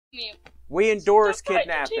We endorse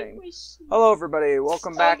kidnapping. Hello everybody,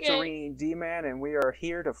 welcome back to Reen D-Man, and we are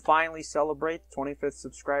here to finally celebrate the 25th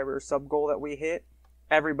subscriber sub goal that we hit.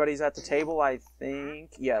 Everybody's at the table, I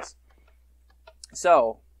think. Yes.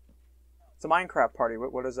 So, it's a Minecraft party.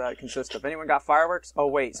 What does that consist of? Anyone got fireworks? Oh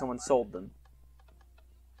wait, someone sold them.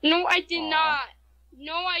 No, I did not.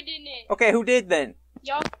 No, I didn't. Okay, who did then?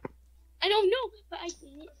 Y'all, I don't know, but I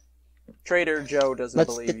didn't. Trader Joe doesn't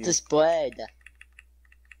believe you. Let's get this bread.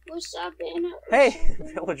 What's up, Anna? Hey,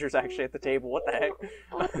 villager's actually at the table. What the heck?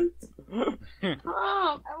 I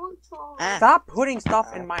want to. Stop putting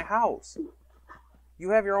stuff in my house. You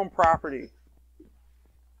have your own property.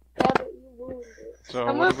 Yeah, but you ruined it.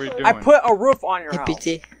 So what are we doing? I put a roof on your Hey, house.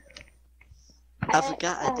 PT. I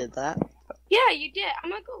forgot I did that. Yeah, you did. I'm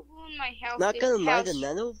gonna go ruin my house. Not gonna lie, the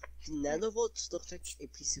house. nanovolts look like a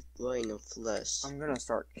piece of brain of flesh. I'm gonna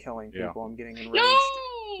start killing people. I'm getting enraged. No!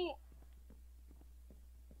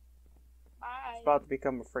 It's about to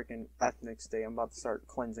become a freaking ethnic state. I'm about to start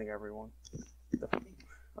cleansing everyone.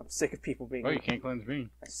 I'm sick of people being. Oh, you can't cleanse me.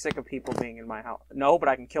 I'm sick of people being in my house. No, but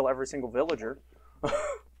I can kill every single villager. I'm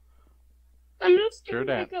just Sure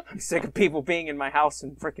that. I'm sick of people being in my house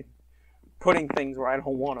and freaking putting things where I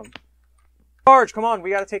don't want them. Charge! Come on, we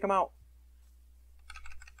gotta take them out.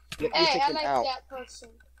 Hey, I like that person.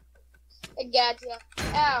 I gotcha.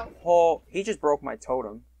 Ow. Oh, he just broke my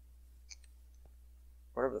totem.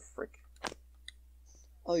 Whatever the frick.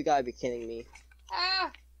 Oh, you gotta be kidding me.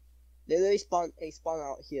 Ah. They literally spawn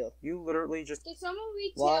out here. You literally just. Did someone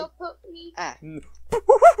retail put me? Being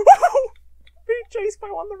chased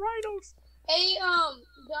by one of the rhinos. Hey,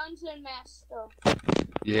 Dungeon Master.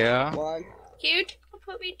 Yeah. One. Can you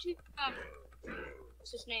put me to,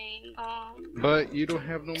 what's his name? But you don't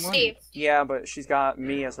have no money. Steve. Yeah, but she's got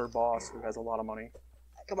me as her boss, who has a lot of money.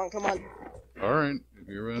 Come on, come on. Alright, if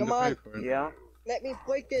you're willing to pay for it. Yeah. Let me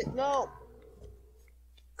break it. No.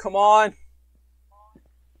 Come on.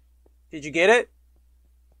 Did you get it?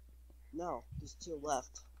 No, there's two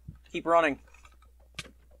left. Keep running.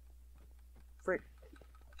 Frick.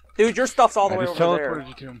 Dude, your stuff's all the way I just over there. teleported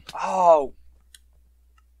you to him. Oh.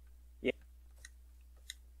 Yeah.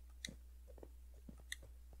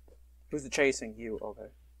 Who's the chasing? You. Okay.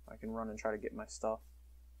 I can run and try to get my stuff.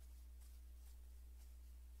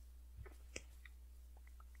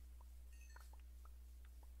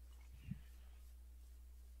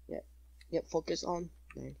 Yep, focus on.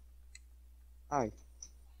 Alright.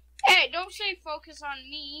 Hey, don't say focus on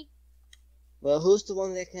me. Well, who's the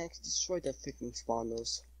one that can actually destroy the freaking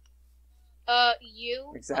spawners?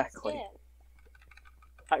 You. Exactly.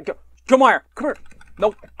 Come here! Come here!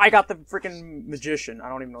 Nope, I got the freaking magician. I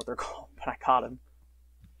don't even know what they're called, but I caught him.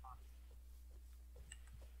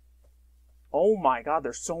 Oh my god,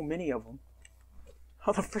 there's so many of them.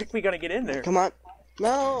 How the frick are we gonna get in there? Come on.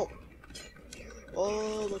 No!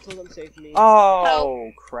 Oh, the totem saved me.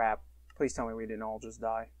 Oh, crap. Please tell me we didn't all just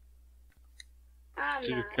die. I'm You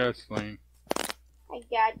not. just got slain. I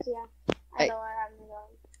gotcha. I Hey. know where I'm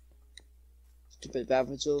going. Stupid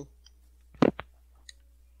Bavajo.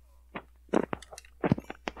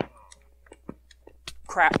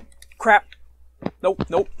 Crap. Crap. Nope,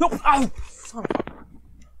 nope, nope. Oh! Son of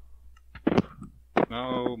a...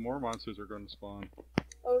 No, more monsters are going to spawn.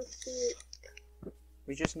 Oh, shoot.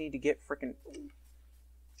 We just need to get frickin'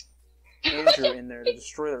 Andrew in there to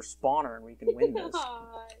destroy their spawner and we can win this.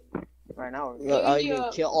 Right now. Well, are you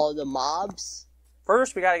gonna kill all the mobs?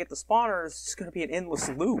 First, we gotta get the spawner. It's just gonna be an endless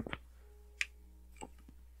loop.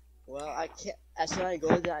 Well, I can't. As soon as I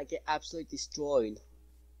go there, I get absolutely destroyed.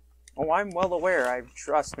 Oh, I'm well aware.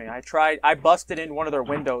 Trust me. I busted in one of their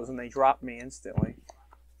windows and they dropped me instantly.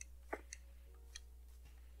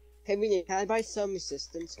 Hey, Vinny, can I buy some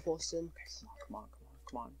resistance potion? Come on, come on,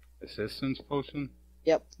 come on. Assistance potion?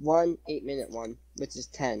 Yep, 1 8-minute one, which is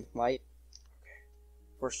 10, right?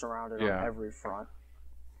 We're surrounded Yeah. on every front.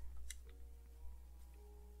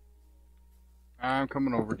 I'm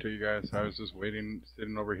coming over to you guys. I was just waiting,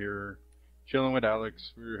 sitting over here, chilling with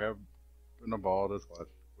Alex. We were having a ball, just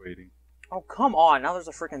waiting. Oh, come on. Now there's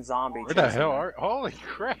a freaking zombie. Where the chasing hell me. are? Holy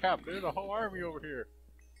crap! There's a whole army over here.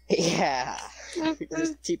 Yeah.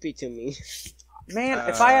 Just TP to me. Man,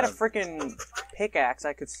 if I had a freaking pickaxe,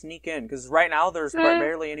 I could sneak in. Because right now, there's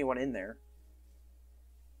barely anyone in there.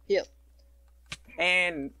 Yep.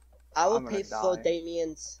 And I will I'm gonna pay for die.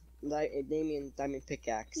 Damien's diamond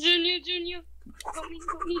pickaxe. Junior, help me,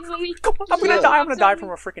 help me, help me. I'm gonna Yo. die. I'm gonna die from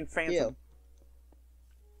a freaking phantom.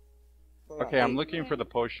 Yo. Okay, I'm looking for the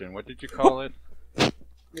potion. What did you call it?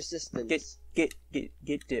 Resistance. Get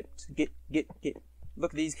dipped. Get.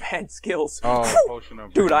 Look at these bad skills. Oh, potion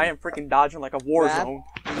of. Dude, I am freaking dodging like a war Grab. zone.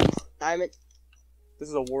 Diamond. This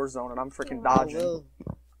is a war zone, and I'm freaking I dodging. will.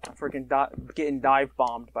 I'm freaking getting dive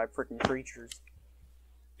bombed by freaking creatures.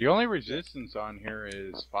 The only resistance on here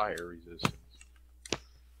is fire resistance.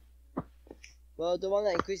 Well, the one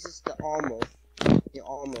that increases the armor. The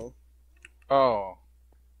armor. Oh.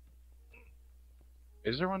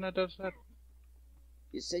 Is there one that does that?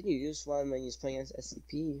 You said you used one when you was playing as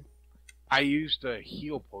SCP. I used a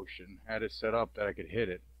heal potion. Had it set up that I could hit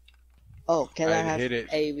it. Oh, can I I'd have hit it.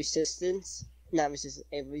 a resistance? Not resistance,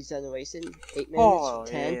 a regeneration. 8 minutes, Oh,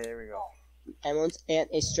 10 yeah, there we go. emeralds, and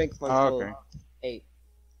a strength one Oh, for okay. 8.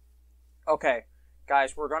 Okay,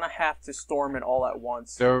 guys, we're gonna have to storm it all at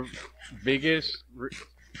once. The biggest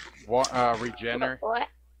What?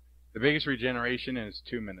 the biggest regeneration is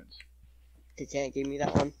 2 minutes. You can't give me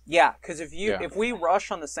that one. Yeah, because if Yeah. we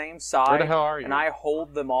rush on the same Where side the hell are you? and I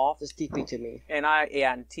hold them off, Just TP to me. and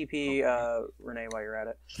TP Renee while you're at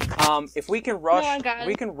it. If we can rush, I got it.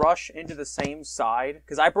 we can rush into the same side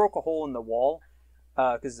because I broke a hole in the wall,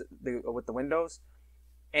 with the windows,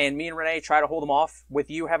 and me and Renee try to hold them off.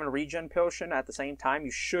 With you having a regen potion at the same time,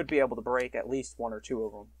 you should be able to break at least one or two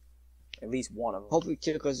of them. At least one of them. Hopefully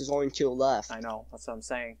 2, because there's only 2 left. I know, that's what I'm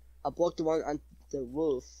saying. I broke the one on the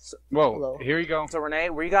roof. Whoa, Hello. here you go. So Renee,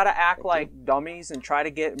 we gotta act Thank like dummies and try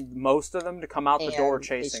to get most of them to come out the door And a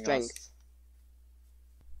chasing us. strength.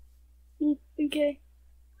 Okay.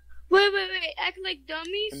 Wait. Act like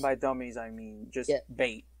dummies? And by dummies, I mean just Yeah.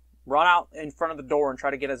 bait. Run out in front of the door and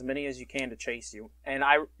try to get as many as you can to chase you. And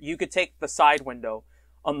you could take the side window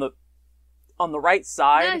on the right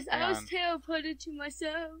side. Nice, I was And- teleported to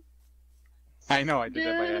myself. I know, I did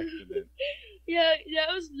that by accident. Yeah,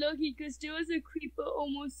 that was lucky because there was a creeper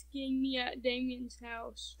almost getting me at Damien's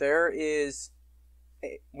house. There is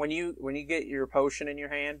when you get your potion in your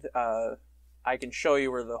hand, I can show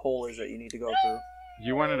you where the hole is that you need to go through.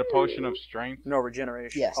 You wanted a potion of strength? No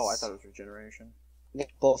regeneration. Yes. Oh, I thought it was regeneration. Yeah,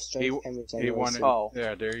 both strength and He regeneration. wanted. Oh.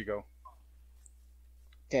 Yeah, there you go.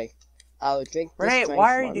 Okay. I'll drink this Renee, strength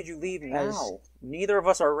why one. did you leave as- now? Neither of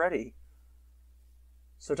us are ready.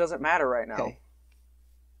 So it doesn't matter right now. Okay.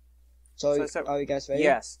 So, So- are you guys ready?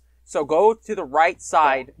 Yes. So go to the right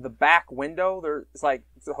side, the back window. There's like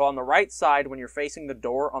on the right side when you're facing the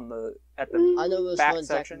door at the I know which back one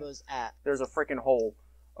section. exactly was at. There's a freaking hole.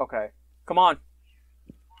 Okay. Come on.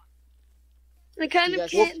 I kind You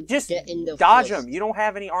of guys- can't. Just Get in the dodge first. them. You don't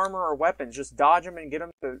have any armor or weapons. Just dodge them and get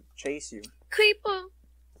them to chase you. Creeper.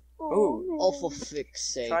 Ooh. Oh, for frick's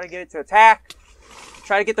sake. Try to get it to attack.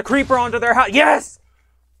 Try to get the creeper onto their house. Yes!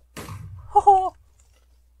 Oh.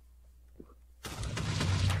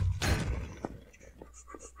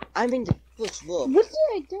 I'm in the first look. What did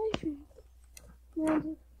I die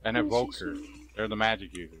for? And evokers. They're the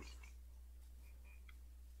magic users.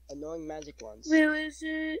 Annoying magic ones. Where is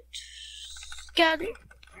it? Got it.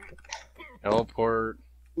 Teleport.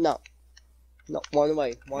 No. No, one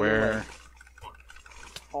way. One Where? way.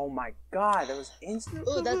 Oh my god, that was instant.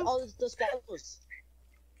 Oh, that's all the spells.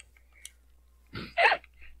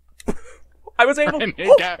 I was able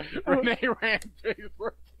Renee ran through his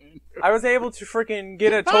work. I was able to freaking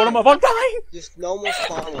get a totem of undying. There's no more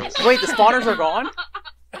spawners. Wait, the spawners are gone?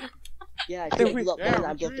 Yeah, I Did can't we- blow up Yeah, one,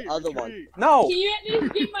 I broke the other one. retreat. No. Can you at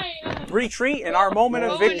least get my Retreat in our moment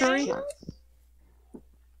of No, victory. yeah.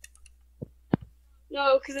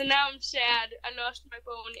 No, because now I'm sad. I lost my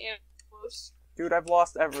bow and arrows. Dude, I've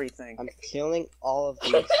lost everything. I'm killing all of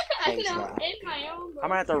these I things know, now. in my own bow. I'm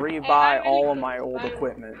gonna have to I rebuy really all of couldn't my old buy them.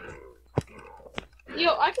 equipment.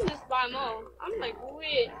 Yo, I can just buy them all. I'm like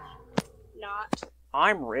rich. Not.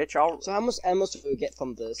 I'm rich. I'll So how much ammo do we get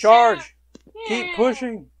from this? charge. Keep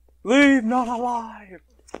pushing. Leave none alive.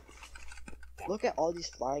 Look at all these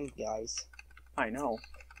flying guys. I know.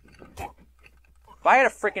 If I had a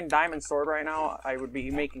freaking diamond sword right now, I would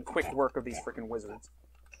be making quick work of these freaking wizards.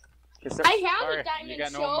 'Cause they're- I have Sorry, a diamond you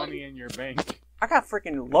got no sword. money in your bank. I got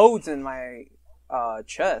freaking loads in my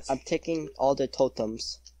chest. I'm taking all the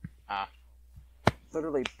totems.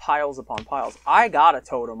 Literally piles upon piles. I got a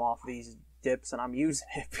totem off these dips, and I'm using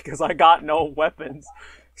it because I got no weapons.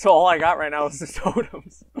 So all I got right now is the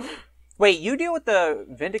totems. Wait, you deal with the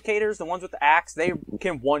Vindicators, the ones with the axe? They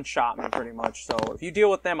can one-shot me pretty much. So if you deal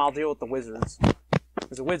with them, I'll deal with the Wizards.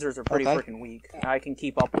 Because the Wizards are pretty Okay. freaking weak. I can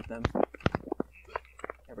keep up with them.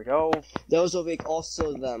 There we go. Those will be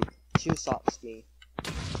also them. Two stops me.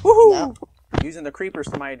 Woohoo! Now- Using the creepers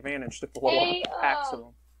to my advantage to blow Hey, up packs of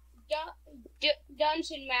them.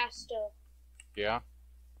 Dungeon Master. Yeah.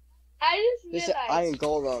 I just This is realized. Iron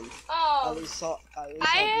Golem. I Oh, saw I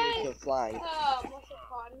you flying. what's it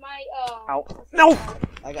called? My Ow. No!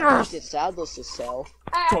 I got 50 saddles to sell.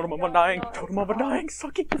 Totem of Undying! Totem of Undying!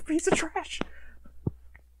 Suck it, you piece of trash!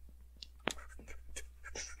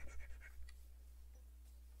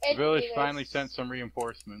 The village finally sent some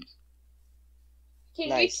reinforcements. Can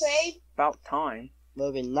Nice. we trade? About time.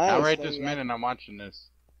 Moving nice. Now, right when this we- minute, I'm watching this.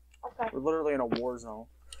 Okay. We're literally in a war zone.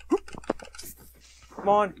 Come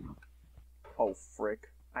on. Oh, frick.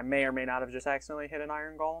 I may or may not have just accidentally hit an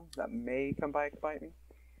iron golem. That may come back to bite me.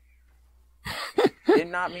 Did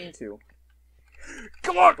not mean to.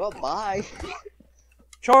 Come on! Well, bye.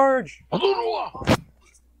 Charge!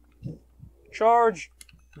 Charge!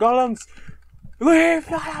 Golems! Leave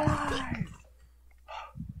not alive!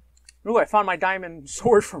 Ooh, I found my diamond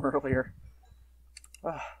sword from earlier.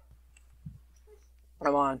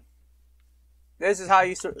 Come on. This is how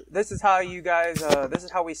you guys, this is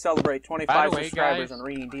how we celebrate 25 By the way, subscribers guys, on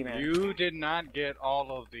Reading D-Man. You did not get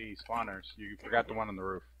all of the spawners. You forgot the one on the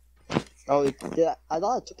roof. Oh, I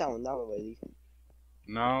thought I took that one down already.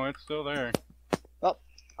 No, it's still there.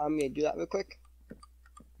 I'm gonna do that real quick.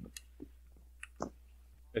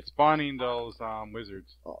 It's spawning those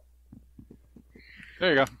wizards. Oh. There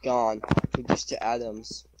you go. Gone. Reduced to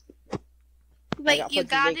atoms. I Wait, got you put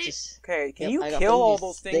the got links it? as- Okay, can Yep, you I got kill plenty all of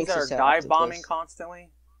those things things that to are set dive up bombing this. constantly?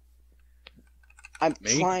 I'm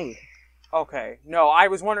Me? trying. Okay. No, I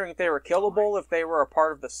was wondering if they were killable, if they were a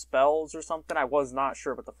part of the spells or something. I was not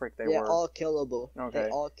sure what the frick they They're were. all killable. Okay. They're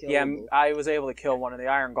all killable. Yeah, I was able to kill one, and the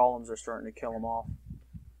iron golems are starting to kill them off.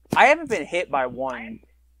 I haven't been hit by one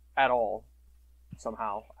at all,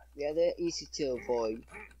 somehow. Yeah, they're easy to avoid.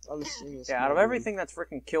 Yeah, out of everything that's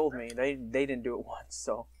freaking killed me, they didn't do it once,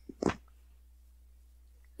 so.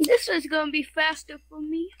 This is gonna be faster for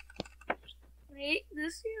me. Wait,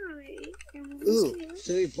 this here, wait. And this Ooh, here.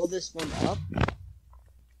 should we pull this one up?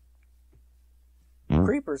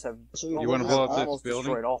 Creepers have Should we You pull wanna this blow up up? this almost building?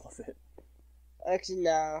 destroyed all of it. Actually,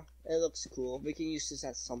 nah. It looks cool. We can use this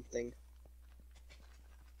as something.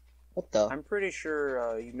 What the? I'm pretty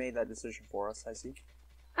sure you made that decision for us, I see.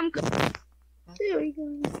 I'm coming. There we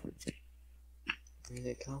go. Where'd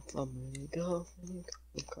it come from? Where'd it go? Where'd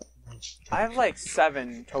it go? Nice. I have like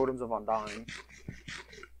 7 totems of undying.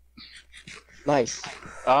 Nice.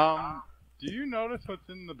 Do you notice what's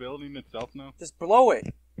in the building itself now? Just blow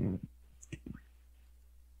it.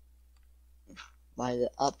 Light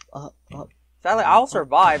it up. Sadly, I'll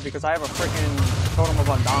survive because I have a freaking totem of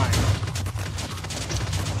undying.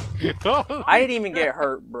 I didn't even get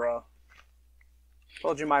hurt, bro.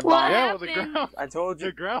 Told you my What? bomb. Yeah, well, the happened? ground. I told The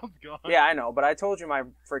you. ground's gone. Yeah, I know, but I told you my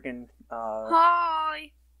freaking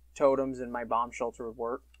Hi. totems and my bomb shelter would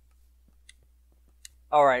work.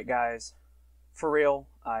 Alright, guys. For real,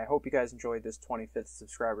 I hope you guys enjoyed this 25th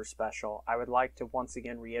subscriber special. I would like to once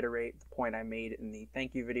again reiterate the point I made in the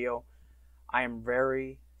thank you video. I am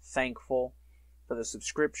very thankful for the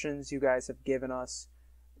subscriptions you guys have given us,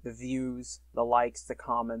 the views, the likes, the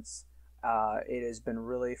comments. It has been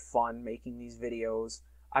really fun making these videos.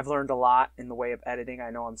 I've learned a lot in the way of editing.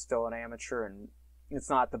 I know I'm still an amateur and it's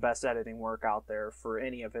not the best editing work out there for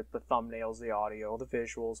any of it, the thumbnails, the audio, the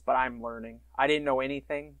visuals, but I'm learning. I didn't know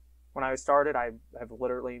anything when I started. I have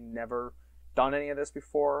literally never done any of this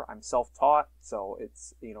before. I'm self-taught, so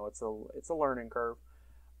it's, you know, it's a learning curve.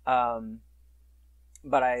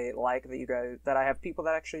 But I like that I have people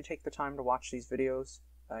that actually take the time to watch these videos,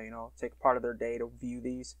 you know, take part of their day to view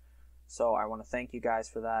these. So I want to thank you guys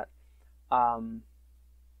for that.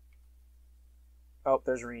 Oh,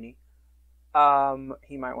 there's Reenie.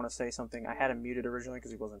 He might want to say something. I had him muted originally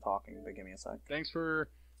because he wasn't talking, but give me a sec. Thanks for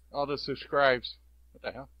all the subscribes. What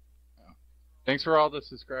the hell? Oh. Thanks for all the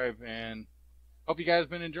subscribe, and hope you guys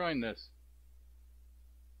been enjoying this.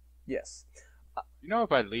 Yes. You know,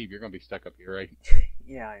 if I leave, you're gonna be stuck up here, right?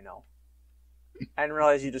 Yeah, I know. I didn't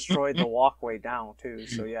realize you destroyed the walkway down, too,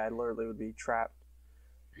 so yeah, I literally would be trapped.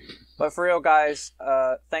 But for real, guys,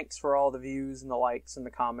 thanks for all the views and the likes and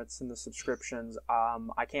the comments and the subscriptions.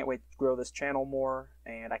 I can't wait to grow this channel more,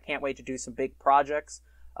 and I can't wait to do some big projects.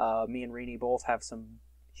 Me and Reenie both have some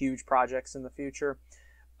huge projects in the future.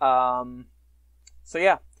 So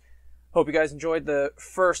yeah, hope you guys enjoyed the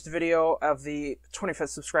first video of the 25th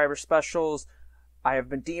subscriber specials. I have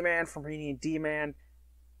been D-Man from Reenie and D-Man,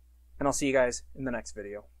 and I'll see you guys in the next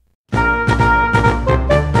video.